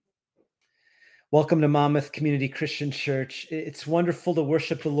Welcome to Monmouth Community Christian Church. It's wonderful to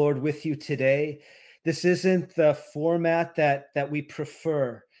worship the Lord with you today. This isn't the format that we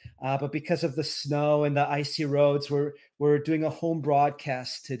prefer, but because of the snow and the icy roads, we're doing a home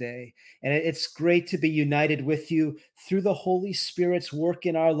broadcast today, and it's great to be united with you through the Holy Spirit's work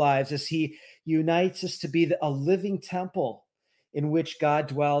in our lives as He unites us to be a living temple in which God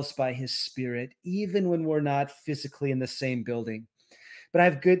dwells by His Spirit, even when we're not physically in the same building. But I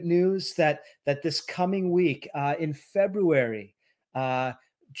have good news that this coming week in February,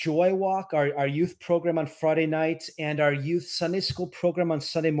 Joy Walk, our youth program on Friday nights, and our youth Sunday school program on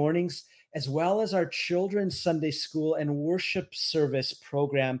Sunday mornings, as well as our children's Sunday school and worship service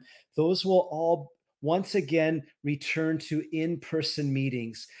program, those will all once again return to in-person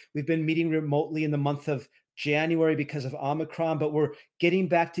meetings. We've been meeting remotely in the month of January because of Omicron, but we're getting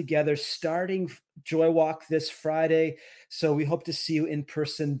back together starting Joy Walk this Friday. So we hope to see you in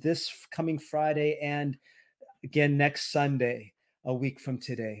person this coming Friday and again next Sunday, a week from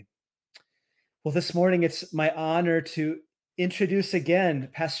today. Well, this morning it's my honor to introduce again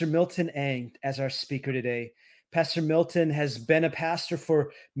Pastor Milton Ang as our speaker today. Pastor Milton has been a pastor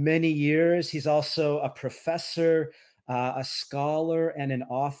for many years. He's also a professor, a scholar, and an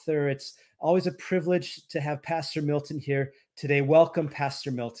author. It's always a privilege to have Pastor Milton here today. Welcome,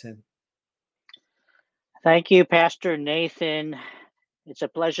 Pastor Milton. Thank you, Pastor Nathan. It's a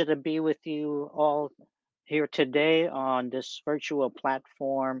pleasure to be with you all here today on this virtual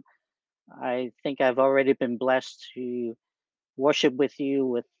platform. I think I've already been blessed to worship with you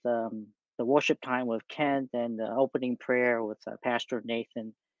with the worship time with Kent and the opening prayer with Pastor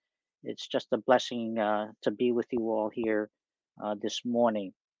Nathan. It's just a blessing to be with you all here this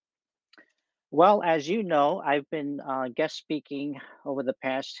morning. Well, as you know, I've been guest speaking over the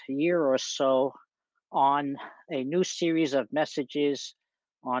past year or so on a new series of messages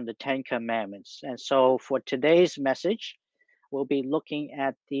on the Ten Commandments. And so for today's message, we'll be looking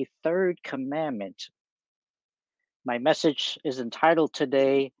at the third commandment. My message is entitled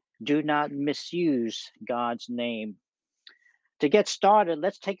today, Do Not Misuse God's Name. To get started,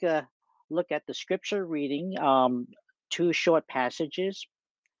 let's take a look at the scripture reading, two short passages,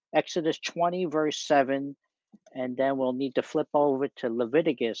 Exodus 20, verse 7, and then we'll need to flip over to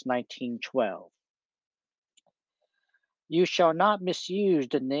Leviticus 19:12. You shall not misuse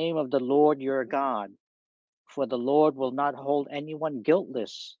the name of the Lord your God, for the Lord will not hold anyone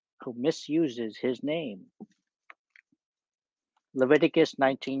guiltless who misuses his name. Leviticus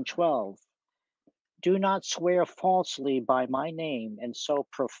 19:12. Do not swear falsely by my name and so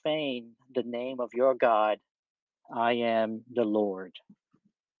profane the name of your God. I am the Lord.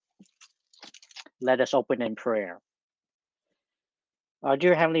 Let us open in prayer. Our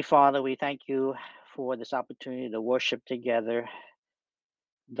dear Heavenly Father, we thank you for this opportunity to worship together.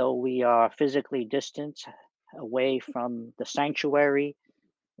 Though we are physically distant away from the sanctuary,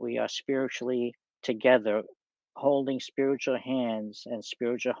 we are spiritually together, holding spiritual hands and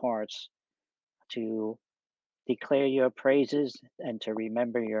spiritual hearts to declare your praises and to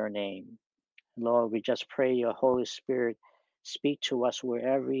remember your name. Lord, we just pray your Holy Spirit speak to us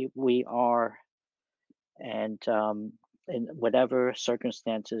wherever we are and in whatever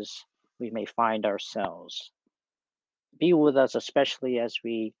circumstances we may find ourselves. Be with us, especially as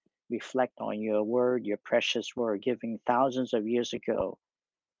we reflect on your word, your precious word, given thousands of years ago,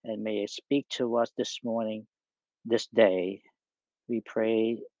 and may it speak to us this morning, this day. We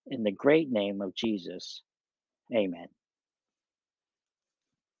pray in the great name of Jesus. Amen.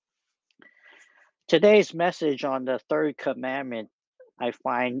 Today's message on the third commandment, I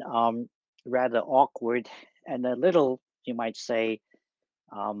find rather awkward and a little, you might say,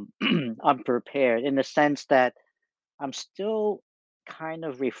 unprepared in the sense that I'm still kind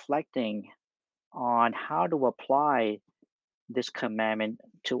of reflecting on how to apply this commandment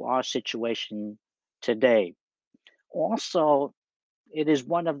to our situation today. Also, it is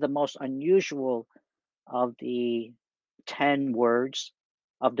one of the most unusual of the 10 words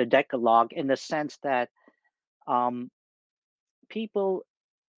of the Decalogue in the sense that um, people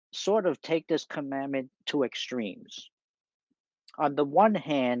sort of take this commandment to extremes. On the one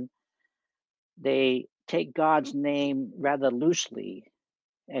hand, they take God's name rather loosely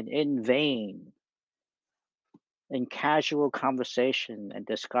and in vain in casual conversation and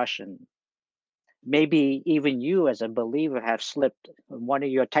discussion. Maybe even you, as a believer, have slipped. In one of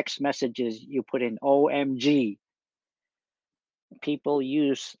your text messages, you put in OMG. People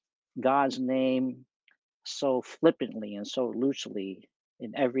use God's name so flippantly and so loosely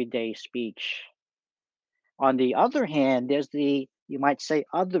in everyday speech. On the other hand, there's the, you might say,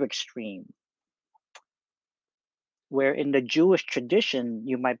 other extreme. Where in the Jewish tradition,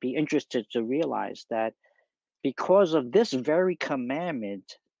 you might be interested to realize that because of this very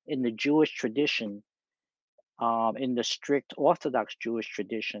commandment in the Jewish tradition, in the strict Orthodox Jewish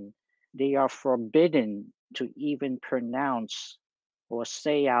tradition, they are forbidden to even pronounce or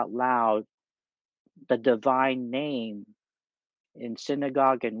say out loud the divine name in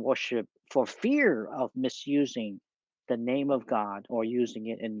synagogue and worship for fear of misusing the name of God or using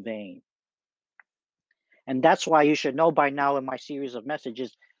it in vain. And that's why you should know by now in my series of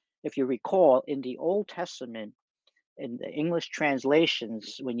messages, if you recall, in the Old Testament, in the English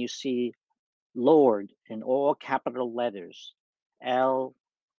translations, when you see Lord in all capital letters, Lord,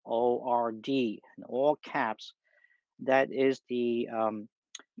 in all caps, that is the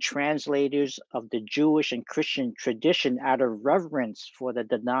translators of the Jewish and Christian tradition out of reverence for the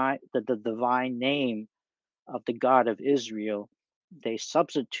divine name of the God of Israel. They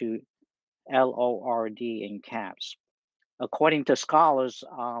substitute Lord in caps. According to scholars,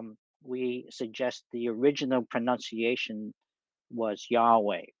 we suggest the original pronunciation was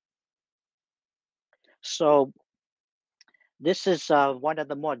Yahweh. So this is one of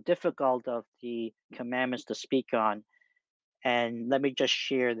the more difficult of the commandments to speak on. And let me just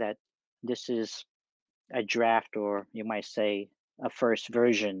share that this is a draft, or you might say a first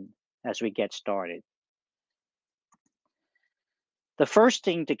version as we get started. The first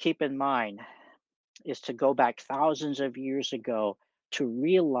thing to keep in mind is to go back thousands of years ago to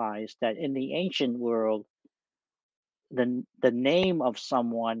realize that in the ancient world, the name of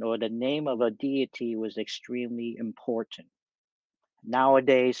someone or the name of a deity was extremely important.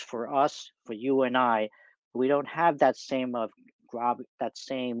 Nowadays, for us, for you and I, we don't have that same that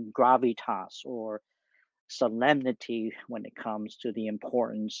same gravitas or solemnity when it comes to the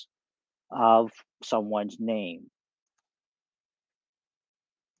importance of someone's name.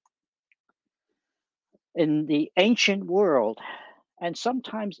 In the ancient world, and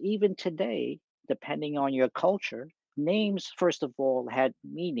sometimes even today, depending on your culture, names, first of all, had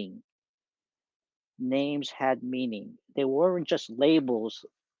meaning. Names had meaning. They weren't just labels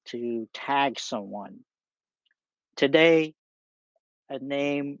to tag someone. Today, a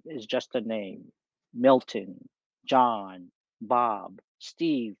name is just a name. Milton, John, Bob,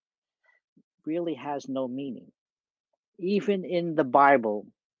 Steve really has no meaning. Even in the Bible,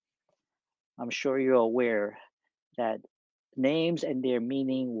 I'm sure you're aware that names and their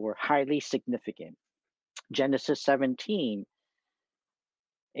meaning were highly significant. Genesis 17,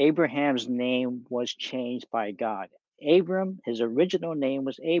 Abraham's name was changed by God. Abram, his original name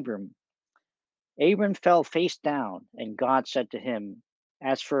was Abram. Abram fell face down, and God said to him,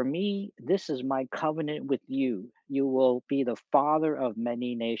 "As for me, this is my covenant with you. You will be the father of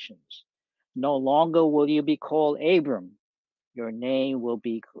many nations. No longer will you be called Abram. Your name will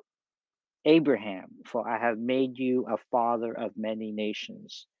be Abraham, for I have made you a father of many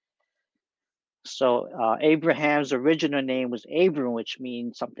nations." So Abraham's original name was Abram, which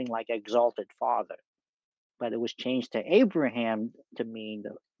means something like exalted father, but it was changed to Abraham to mean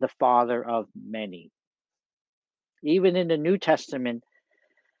the father of many. Even in the New Testament,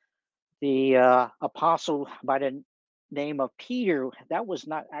 the apostle by the name of Peter, that was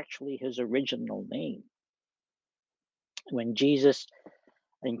not actually his original name. When Jesus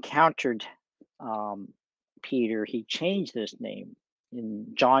encountered um, Peter, he changed his name.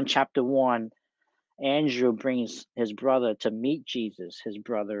 In John chapter 1, Andrew brings his brother to meet Jesus, his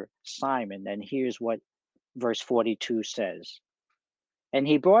brother Simon. And here's what verse 42 says. And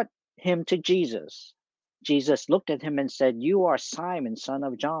he brought him to Jesus. Jesus looked at him and said, "You are Simon, son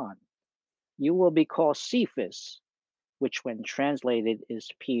of John. You will be called Cephas," which when translated is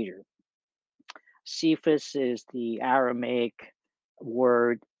Peter. Cephas is the Aramaic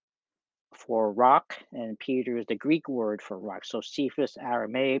word for rock, and Peter is the Greek word for rock. So Cephas,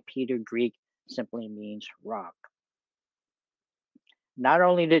 Aramaic, Peter, Greek, simply means rock. Not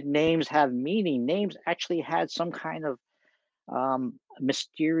only did names have meaning, names actually had some kind of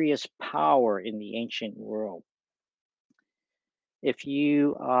mysterious power in the ancient world. If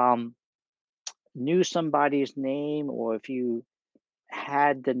you knew somebody's name, or if you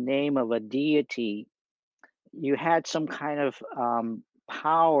had the name of a deity, you had some kind of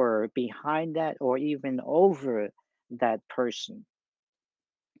power behind that or even over that person.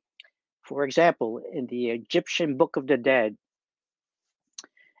 For example, in the Egyptian Book of the Dead,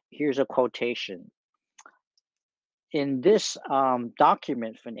 here's a quotation. In this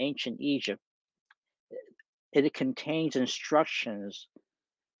document from ancient Egypt, it contains instructions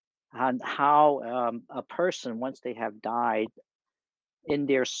on how a person, once they have died, in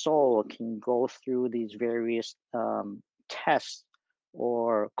their soul can go through these various tests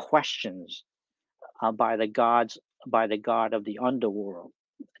or questions by the gods by the god of the underworld.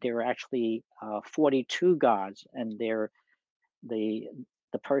 There are actually 42 gods, and the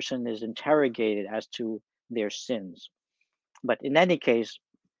the person is interrogated as to their sins. But in any case,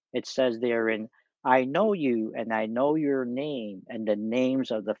 it says therein, I know you, and I know your name, and the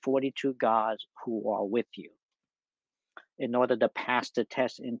names of the 42 gods who are with you. In order to pass the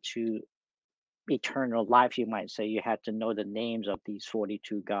test into eternal life, you might say, you had to know the names of these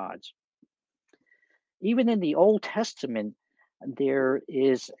 42 gods. Even in the Old Testament, there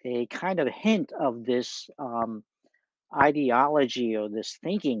is a kind of hint of this ideology or this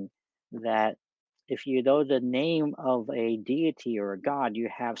thinking that if you know the name of a deity or a god, you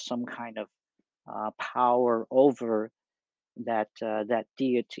have some kind of power over that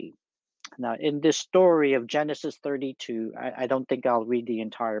deity. Now, in this story of Genesis 32, I don't think I'll read the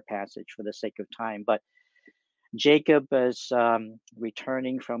entire passage for the sake of time, but Jacob is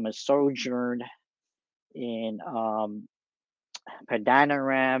returning from a sojourn in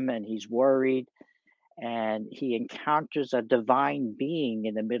Padanaram, and he's worried, and he encounters a divine being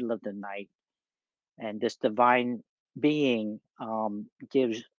in the middle of the night, and this divine being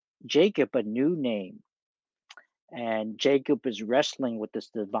gives Jacob a new name, and Jacob is wrestling with this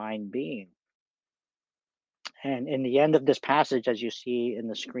divine being. And in the end of this passage, as you see in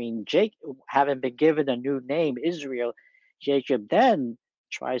the screen, Jake, having been given a new name, Israel, Jacob then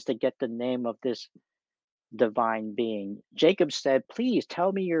tries to get the name of this divine being. Jacob said, please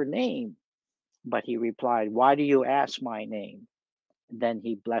tell me your name. But he replied, why do you ask my name? And then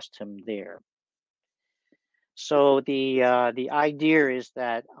he blessed him there. So the idea is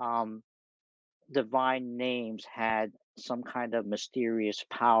that divine names had some kind of mysterious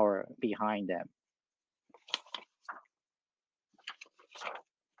power behind them.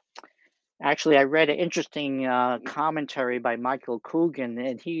 Actually, I read an interesting commentary by Michael Coogan,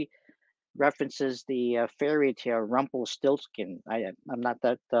 and he references the fairy tale Rumpelstiltskin. I'm not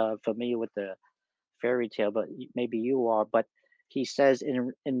that familiar with the fairy tale, but maybe you are. But he says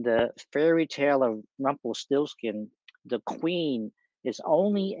in the fairy tale of Rumpelstiltskin, the queen is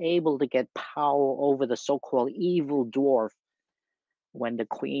only able to get power over the so-called evil dwarf when the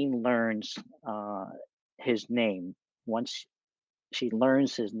queen learns his name. Once she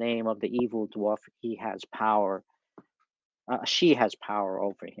learns his name of the evil dwarf, he has power. She has power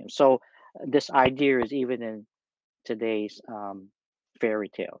over him. So this idea is even in today's fairy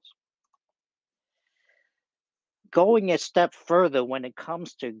tales. Going a step further, when it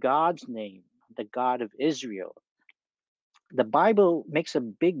comes to God's name, the God of Israel, the Bible makes a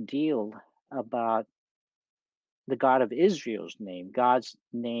big deal about the God of Israel's name. God's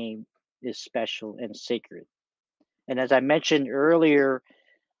name is special and sacred. And as I mentioned earlier,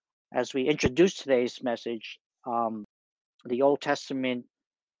 as we introduced today's message, the Old Testament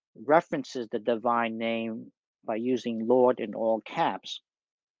references the divine name by using Lord in all caps.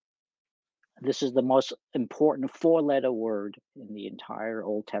 This is the most important four-letter word in the entire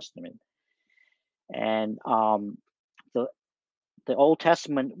Old Testament. And the the Old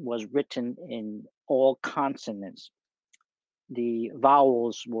Testament was written in all consonants. The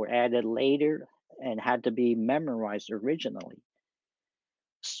vowels were added later and had to be memorized originally.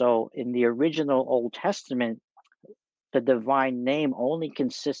 So in the original Old Testament, the divine name only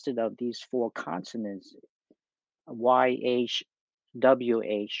consisted of these four consonants: YHWH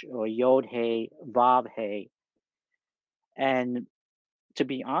or Yod He Vav He. And to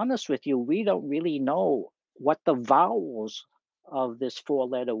be honest with you, we don't really know what the vowels of this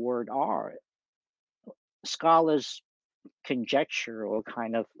four-letter word are. Scholars conjecture or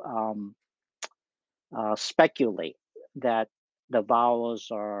kind of speculate that the vowels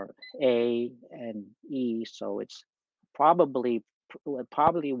are A and E, so it probably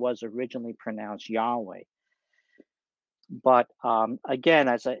was originally pronounced Yahweh. But again,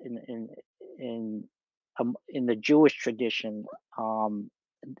 as in in the Jewish tradition,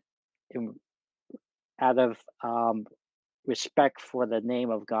 in, out of respect for the name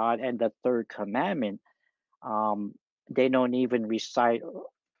of God and the third commandment, um, they don't even recite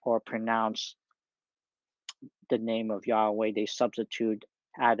or pronounce the name of Yahweh. They substitute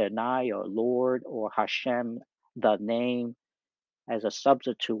Adonai or Lord or Hashem, the name, as a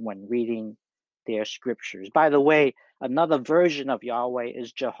substitute when reading their scriptures. By the way, another version of Yahweh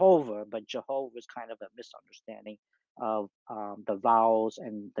is Jehovah, but Jehovah is kind of a misunderstanding of the vowels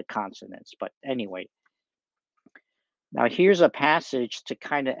and the consonants. But anyway, now here's a passage to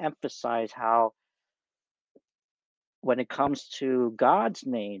kind of emphasize how, when it comes to God's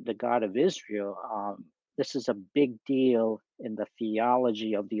name, the God of Israel, this is a big deal in the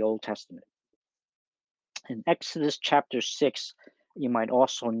theology of the Old Testament. In Exodus chapter 6, You might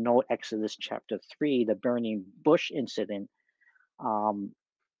also know Exodus chapter 3, the burning bush incident. Um,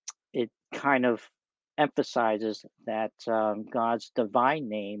 it kind of emphasizes that God's divine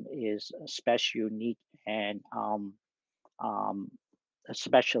name is especially unique and um,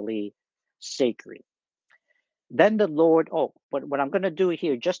 especially sacred. Then the Lord, oh, what I'm going to do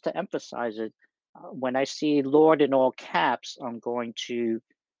here, just to emphasize it, when I see Lord in all caps, I'm going to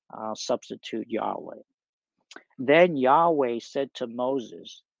substitute Yahweh. Then Yahweh said to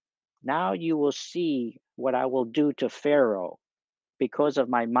Moses, now you will see what I will do to Pharaoh. Because of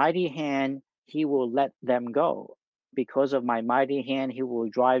my mighty hand, he will let them go. Because of my mighty hand, he will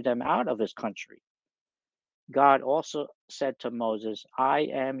drive them out of his country. God also said to Moses, I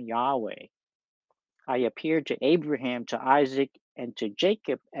am Yahweh. I appeared to Abraham, to Isaac, and to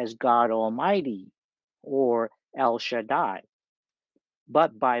Jacob as God Almighty, or El Shaddai.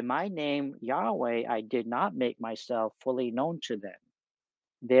 But by my name, Yahweh, I did not make myself fully known to them.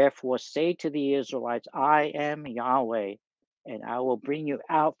 Therefore, say to the Israelites, I am Yahweh, and I will bring you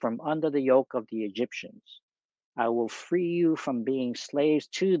out from under the yoke of the Egyptians. I will free you from being slaves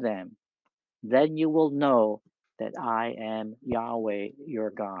to them. Then you will know that I am Yahweh, your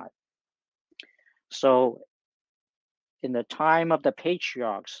God. So, in the time of the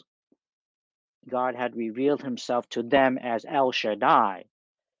patriarchs, God had revealed himself to them as El Shaddai.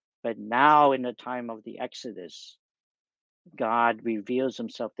 But now, in the time of the Exodus, God reveals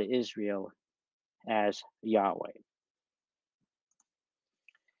himself to Israel as Yahweh.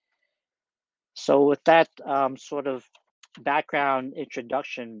 So, with that sort of background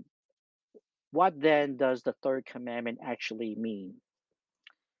introduction, what then does the third commandment actually mean?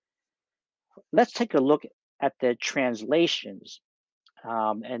 Let's take a look at the translations.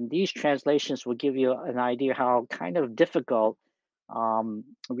 And these translations will give you an idea how kind of difficult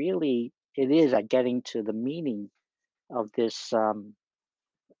really it is at getting to the meaning of this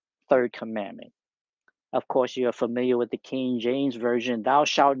third commandment. Of course, you are familiar with the King James Version. Thou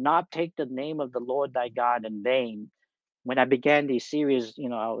shalt not take the name of the Lord thy God in vain. When I began these series,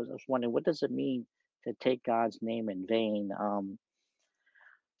 I was wondering, what does it mean to take God's name in vain?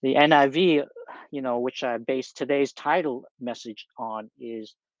 The NIV, which I based today's title message on,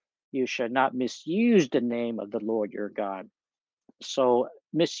 is you should not misuse the name of the Lord your God. So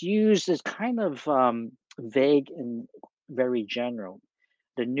misuse is kind of vague and very general.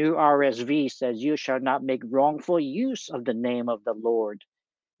 The new RSV says, you shall not make wrongful use of the name of the Lord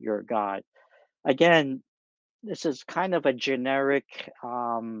your God. Again, this is kind of a generic,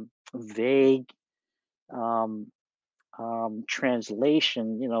 vague um,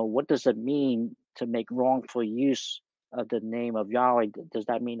 translation. What does it mean to make wrongful use of the name of Yahweh? Does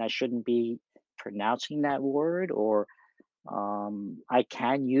that mean I shouldn't be pronouncing that word, or I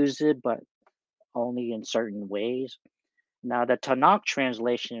can use it, but only in certain ways? Now, the Tanakh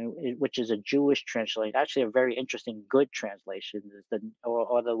translation, which is a Jewish translation, actually a very interesting, good translation, is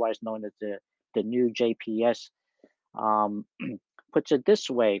or otherwise known as the new JPS, um, puts it this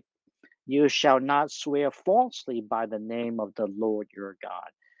way: "You shall not swear falsely by the name of the Lord your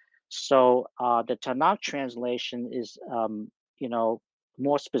God." So the Tanakh translation is,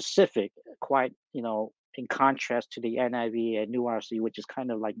 more specific, quite, in contrast to the NIV and New RC, which is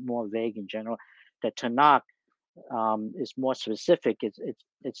kind of like more vague in general. The Tanakh is more specific.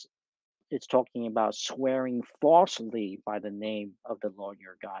 It's talking about swearing falsely by the name of the Lord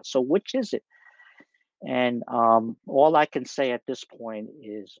your God. So which is it? And all I can say at this point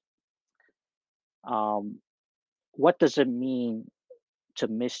is, um, what does it mean to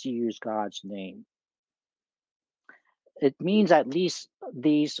misuse God's name? It means at least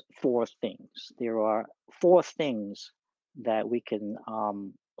these four things. There are four things that we can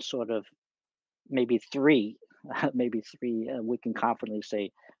sort of, maybe three, maybe three, we can confidently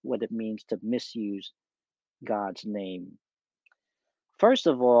say what it means to misuse God's name. First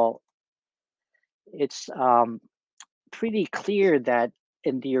of all, it's pretty clear that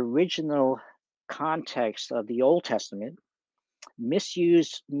in the original context of the Old Testament,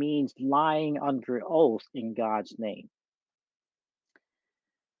 misuse means lying under oath in God's name.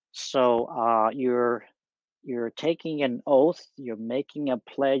 So you're taking an oath, you're making a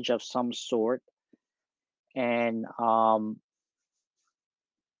pledge of some sort, and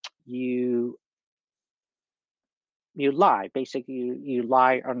you you lie. Basically, you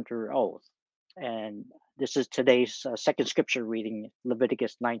lie under oath. And this is today's second scripture reading,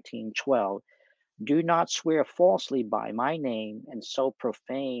 Leviticus 19:12. Do not swear falsely by my name and so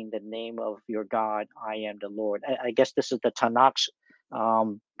profane the name of your God. I am the Lord. I guess this is the Tanakh's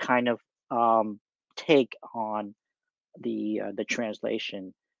kind of take on the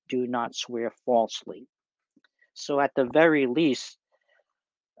translation. Do not swear falsely. So at the very least,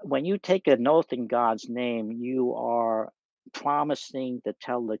 when you take an oath in God's name, you are promising to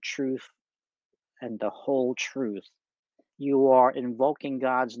tell the truth and the whole truth. You are invoking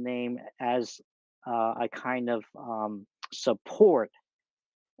God's name as a kind of support,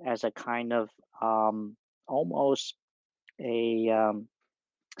 as a kind of almost a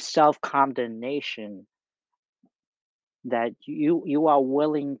self condemnation that you are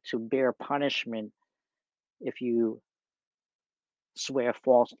willing to bear punishment if you swear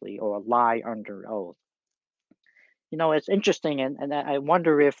falsely or lie under oath. It's interesting, and I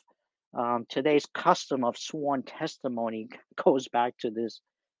wonder if today's custom of sworn testimony goes back to this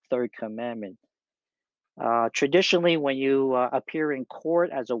third commandment. Traditionally, when you appear in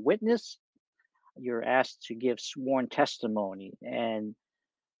court as a witness, you're asked to give sworn testimony, and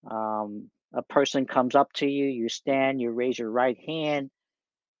a person comes up to you, you stand, you raise your right hand,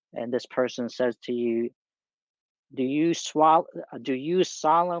 and this person says to you, Do you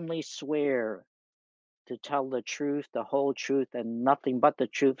solemnly swear to tell the truth, the whole truth, and nothing but the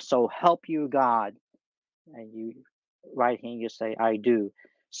truth? So help you God." And you right hand, you say, "I do."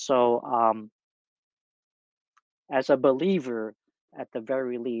 So, as a believer, at the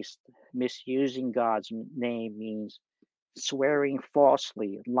very least, misusing God's name means swearing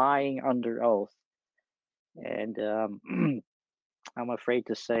falsely, lying under oath. And I'm afraid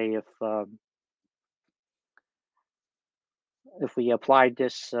to say if we applied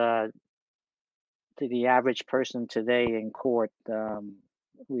this to the average person today in court,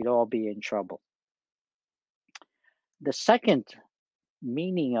 we'd all be in trouble. The second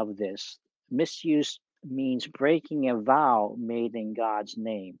meaning of this misuse means breaking a vow made in God's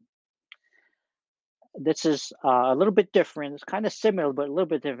name. This is a little bit different. It's kind of similar, but a little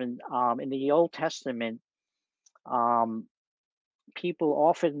bit different. In the Old Testament, um, people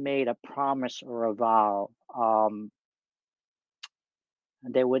often made a promise or a vow.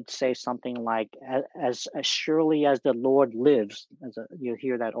 They would say something like, as surely as the Lord lives," you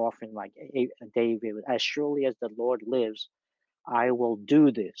hear that often, like David, "As surely as the Lord lives, I will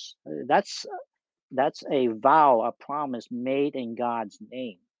do this." That's a vow, a promise made in God's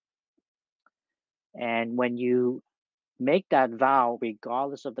name. And when you make that vow,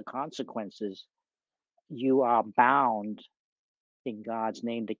 regardless of the consequences, you are bound in God's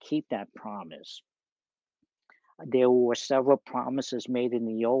name to keep that promise. There were several promises made in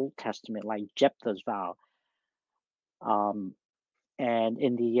the Old Testament, like Jephthah's vow. Um, and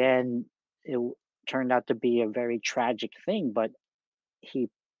in the end, turned out to be a very tragic thing. But he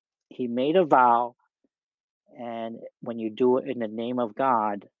he made a vow, and when you do it in the name of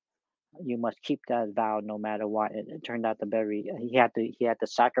God, you must keep that vow no matter what. It turned out to very he had to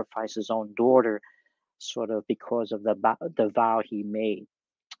sacrifice his own daughter, sort of because of the vow he made.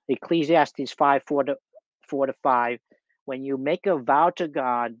 Ecclesiastes 5 4 to 5. When you make a vow to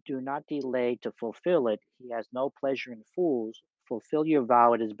God, do not delay to fulfill it. He has no pleasure in fools. Fulfill your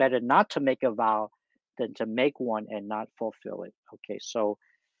vow. It is better not to make a vow than to make one and not fulfill it. Okay, so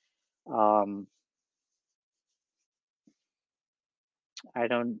um, I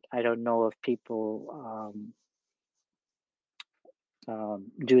don't know if people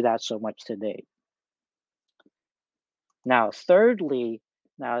do that so much today. Now, thirdly,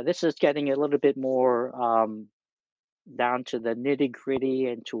 now this is getting a little bit more down to the nitty gritty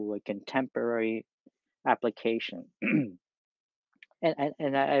and to a contemporary application.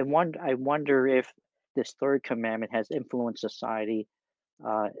 And I wonder if this third commandment has influenced society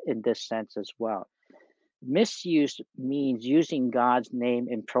in this sense as well. Misuse means using God's name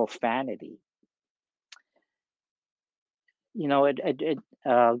in profanity.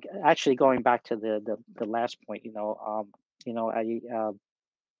 Actually, going back to the last point, I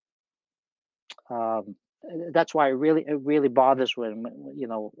that's why it really bothers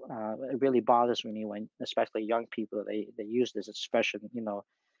it really bothers me when, especially young people, they use this expression.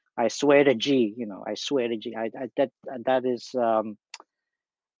 I swear to G. I swear to G. That is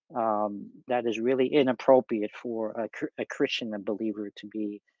that is really inappropriate for a Christian, a believer, to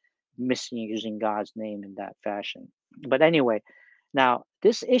be misusing God's name in that fashion. But anyway, now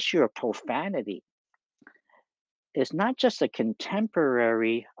this issue of profanity is not just a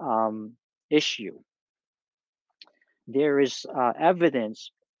contemporary issue. There is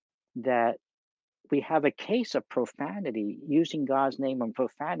evidence that we have a case of profanity, using God's name and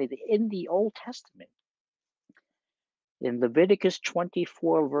profanity, in the Old Testament. In Leviticus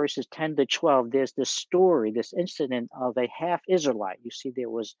 24, verses 10 to 12, there's this story, this incident of a half Israelite. You see, there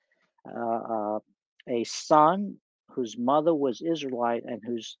was a son whose mother was Israelite and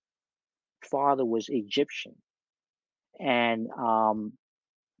whose father was Egyptian. And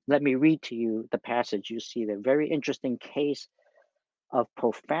let me read to you the passage. You see the very interesting case of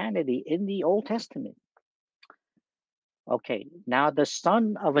profanity in the Old Testament. Okay, now the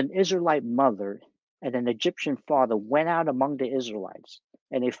son of an Israelite mother and an Egyptian father went out among the Israelites,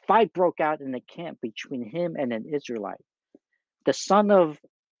 and a fight broke out in the camp between him and an Israelite. The son of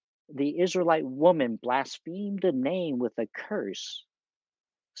the Israelite woman blasphemed the name with a curse.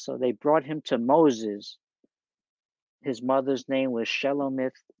 So they brought him to Moses. His mother's name was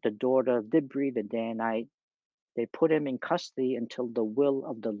Shelomith, the daughter of Dibri the Danite. They put him in custody until the will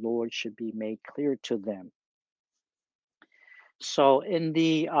of the Lord should be made clear to them. So in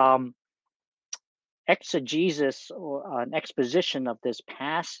the exegesis or an exposition of this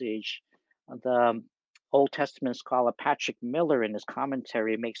passage, the Old Testament scholar Patrick Miller in his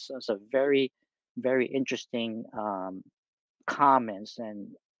commentary makes us a very, very interesting comments, and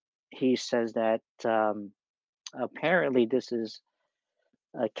he says that apparently this is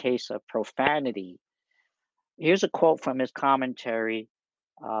a case of profanity. Here's a quote from his commentary,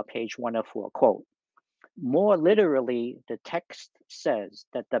 page 104, quote, more literally, the text says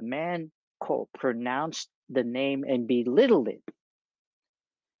that the man, quote, pronounced the name and belittled it.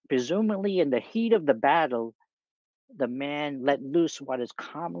 Presumably, in the heat of the battle, the man let loose what is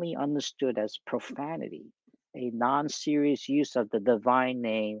commonly understood as profanity, a non serious use of the divine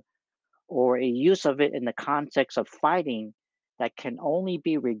name, or a use of it in the context of fighting that can only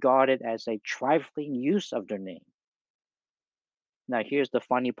be regarded as a trifling use of their name. Now, here's the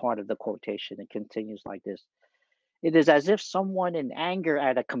funny part of the quotation. It continues like this. It is as if someone in anger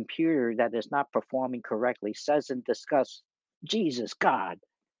at a computer that is not performing correctly says in disgust, Jesus, God.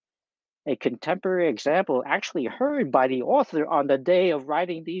 A contemporary example actually heard by the author on the day of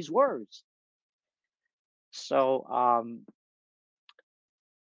writing these words. So,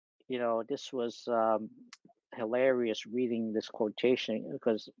 this was hilarious reading this quotation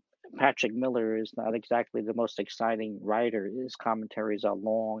because Patrick Miller is not exactly the most exciting writer. His commentaries are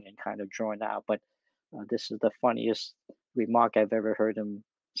long and kind of drawn out, but this is the funniest remark I've ever heard him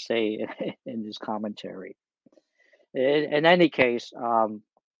say in his commentary. In any case,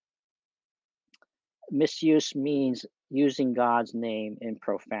 misuse means using God's name in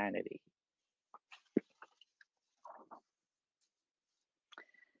profanity.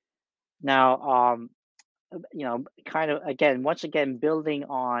 Now, kind of again, once again, building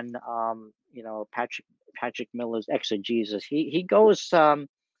on Patrick Miller's exegesis, he goes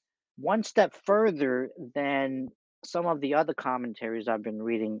one step further than some of the other commentaries I've been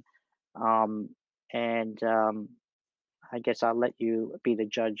reading, um, and I guess I'll let you be the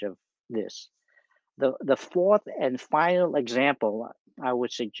judge of this. The fourth and final example I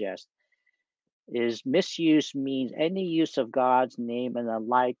would suggest is misuse means any use of God's name in a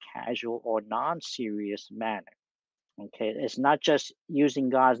light, casual, or non-serious manner. Okay, it's not just using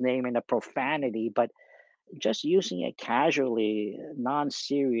God's name in a profanity, but just using it casually,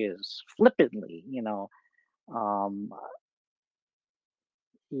 non-serious, flippantly. Um,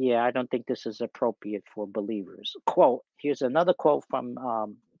 yeah, I don't think this is appropriate for believers. Quote: Here's another quote from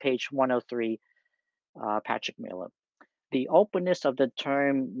page 103, Patrick Miller. The openness of the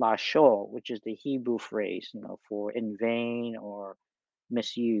term lashor, which is the Hebrew phrase, for in vain or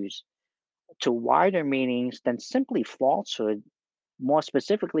misuse, to wider meanings than simply falsehood, more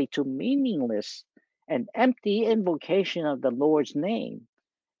specifically to meaningless and empty invocation of the Lord's name,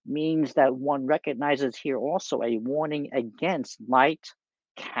 means that one recognizes here also a warning against light,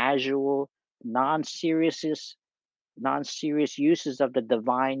 casual, non-serious, non-serious uses of the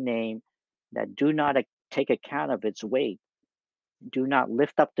divine name that do not take account of its weight, do not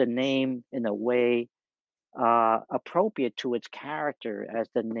lift up the name in a way appropriate to its character as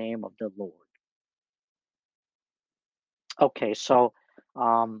the name of the Lord. Okay,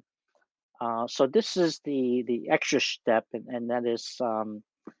 um, so this is the extra step, and that is um,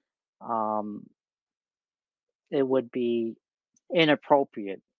 it would be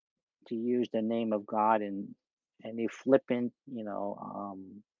inappropriate to use the name of God in any flippant,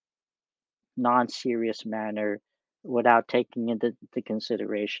 non-serious manner without taking into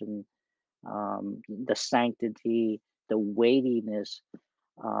consideration the sanctity, the weightiness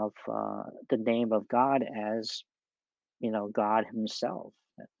of the name of God as God Himself.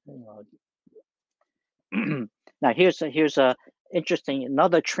 You Now here's a interesting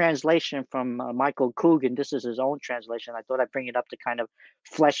another translation from Michael Coogan. This is his own translation. I thought I'd bring it up to kind of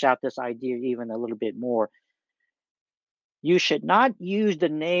flesh out this idea even a little bit more. You should not use the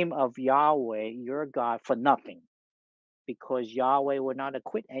name of Yahweh, your God, for nothing, because Yahweh will not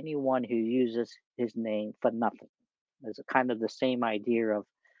acquit anyone who uses his name for nothing. There's a kind of the same idea of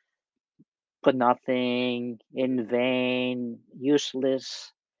for nothing, in vain,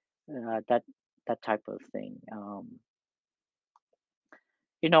 useless, that type of thing.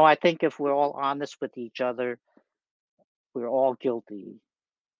 I think if we're all honest with each other, we're all guilty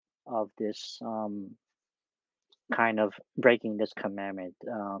of this kind of breaking this commandment.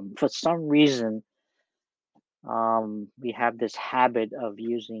 For some reason, we have this habit of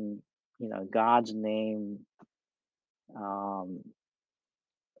using, God's name um,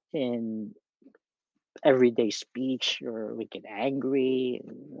 in everyday speech, or we get angry.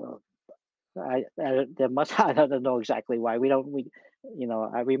 There must I don't know exactly why we don't we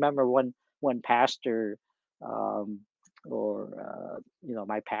I remember one pastor, um, or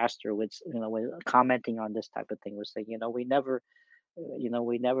my pastor was was commenting on this type of thing, was saying, we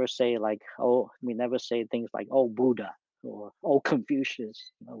never say like, oh, we never say things like, oh, Buddha, or oh,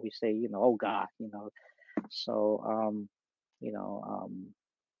 Confucius. We say, oh, God. So you know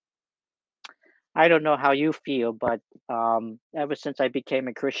I don't know how you feel, but ever since I became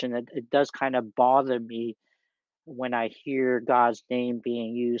a Christian, it does kind of bother me when I hear God's name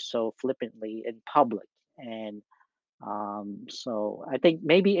being used so flippantly in public. And so I think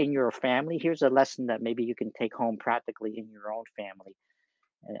maybe in your family, here's a lesson that maybe you can take home practically in your own family,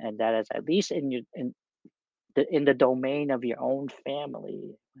 and that is, at least in the domain of your own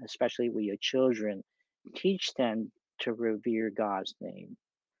family, especially with your children, teach them to revere God's name.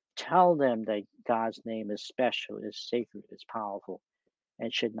 Tell them that God's name is special, is sacred, is powerful,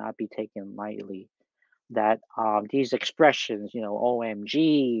 and should not be taken lightly. That these expressions,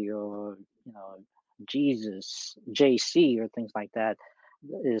 OMG, or Jesus, JC, or things like that,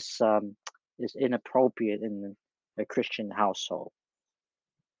 is um, is inappropriate in a Christian household.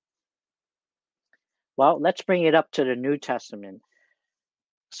 Well, let's bring it up to the New Testament.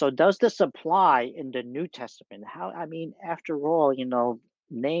 So, does this apply in the New Testament? I mean, after all,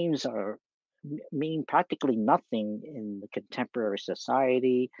 names mean practically nothing in the contemporary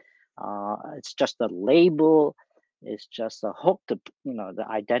society. It's just a label. It's just a hook to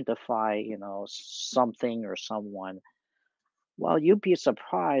identify, something or someone. Well, you'd be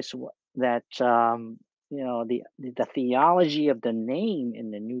surprised that, the theology of the name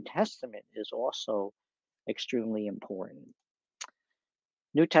in the New Testament is also extremely important.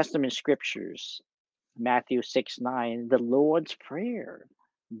 New Testament scriptures, Matthew 6:9, the Lord's Prayer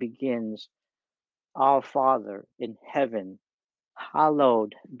begins, Our Father in heaven,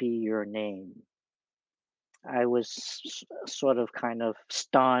 hallowed be your name. I was sort of kind of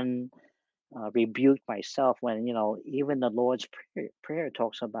stunned, rebuked myself when, even the Lord's Prayer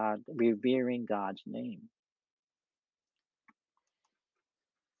talks about revering God's name.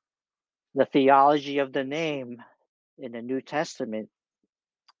 The theology of the name in the New Testament,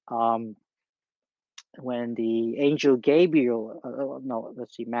 um, when the angel Gabriel, no,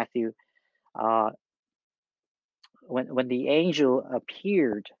 let's see, Matthew, uh, when the angel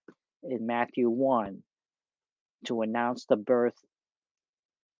appeared in Matthew 1 to announce the birth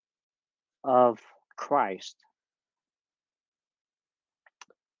of Christ,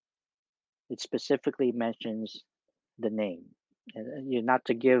 it specifically mentions the name. And you're not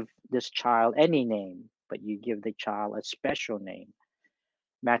to give this child any name, but you give the child a special name.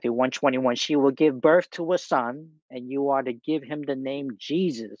 Matthew 1:21, she will give birth to a son, and you are to give him the name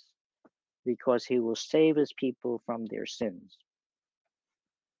Jesus, because he will save his people from their sins.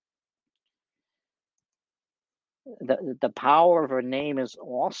 The power of her name is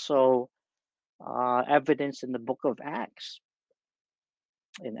also evidence in the book of Acts.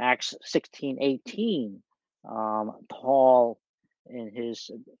 In Acts 16:18, Paul, in his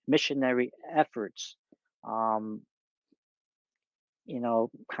missionary efforts, um,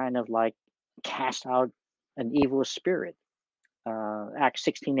 kind of like cast out an evil spirit. Acts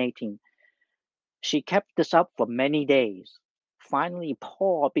 16:18. She kept this up for many days. Finally,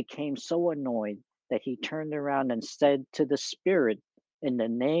 Paul became so annoyed that he turned around and said to the spirit, In the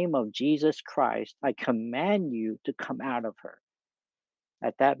name of Jesus Christ, I command you to come out of her.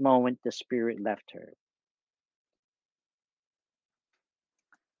 At that moment, the spirit left her.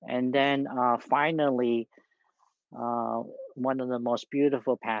 And then finally, uh, one of the most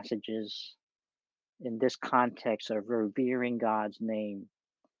beautiful passages in this context of revering God's name,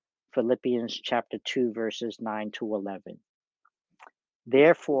 Philippians chapter 2, verses 9 to 11.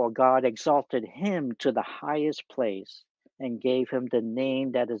 Therefore, God exalted him to the highest place and gave him the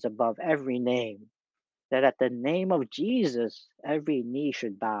name that is above every name, that at the name of Jesus, every knee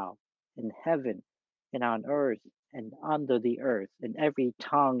should bow in heaven and on earth and under the earth, and every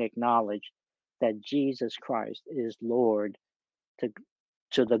tongue acknowledge that Jesus Christ is Lord, to,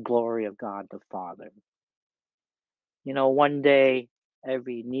 to the glory of God the Father. One day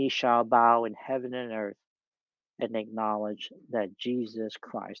every knee shall bow in heaven and earth and acknowledge that Jesus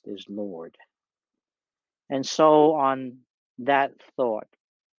Christ is Lord. And so, on that thought,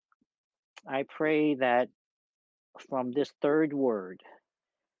 I pray that from this third word,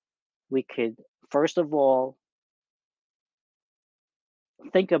 we could, first of all,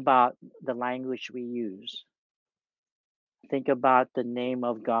 think about the language we use, think about the name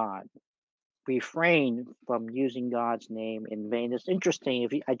of God, refrain from using God's name in vain. It's interesting.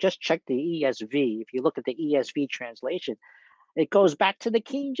 I just checked the ESV, if you look at the ESV translation, it goes back to the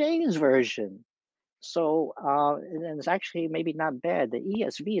King James version. So, and it's actually maybe not bad. The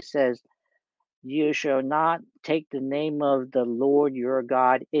ESV says, "You shall not take the name of the Lord your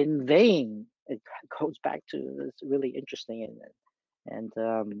God in vain." It goes back to, it's really interesting, and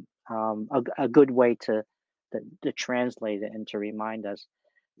a good way to translate it and to remind us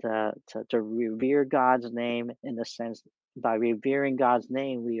to revere God's name, in the sense, by revering God's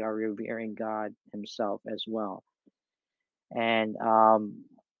name, we are revering God Himself as well. And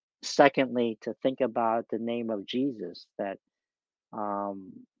secondly, to think about the name of Jesus, that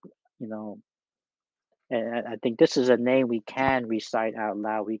um, you know, and I think this is a name we can recite out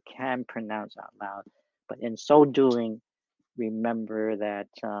loud, we can pronounce out loud, but in so doing, remember that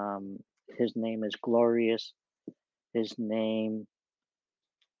His name is glorious. His name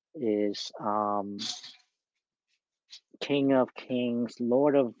is King of Kings,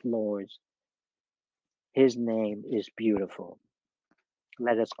 Lord of Lords. His name is beautiful.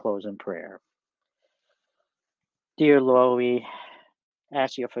 Let us close in prayer. Dear Lord, we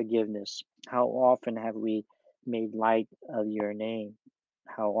ask your forgiveness. How often have we made light of your name?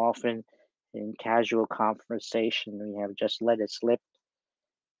 How often in casual conversation we have just let it slip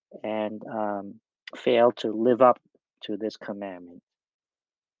and failed to live up to this commandment.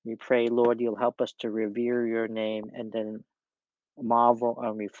 We pray, Lord, you'll help us to revere your name and then marvel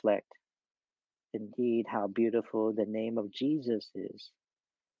and reflect. Indeed, how beautiful the name of Jesus is,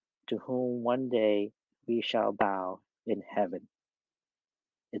 to whom one day we shall bow in heaven.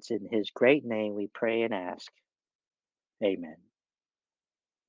 It's in his great name we pray and ask. Amen.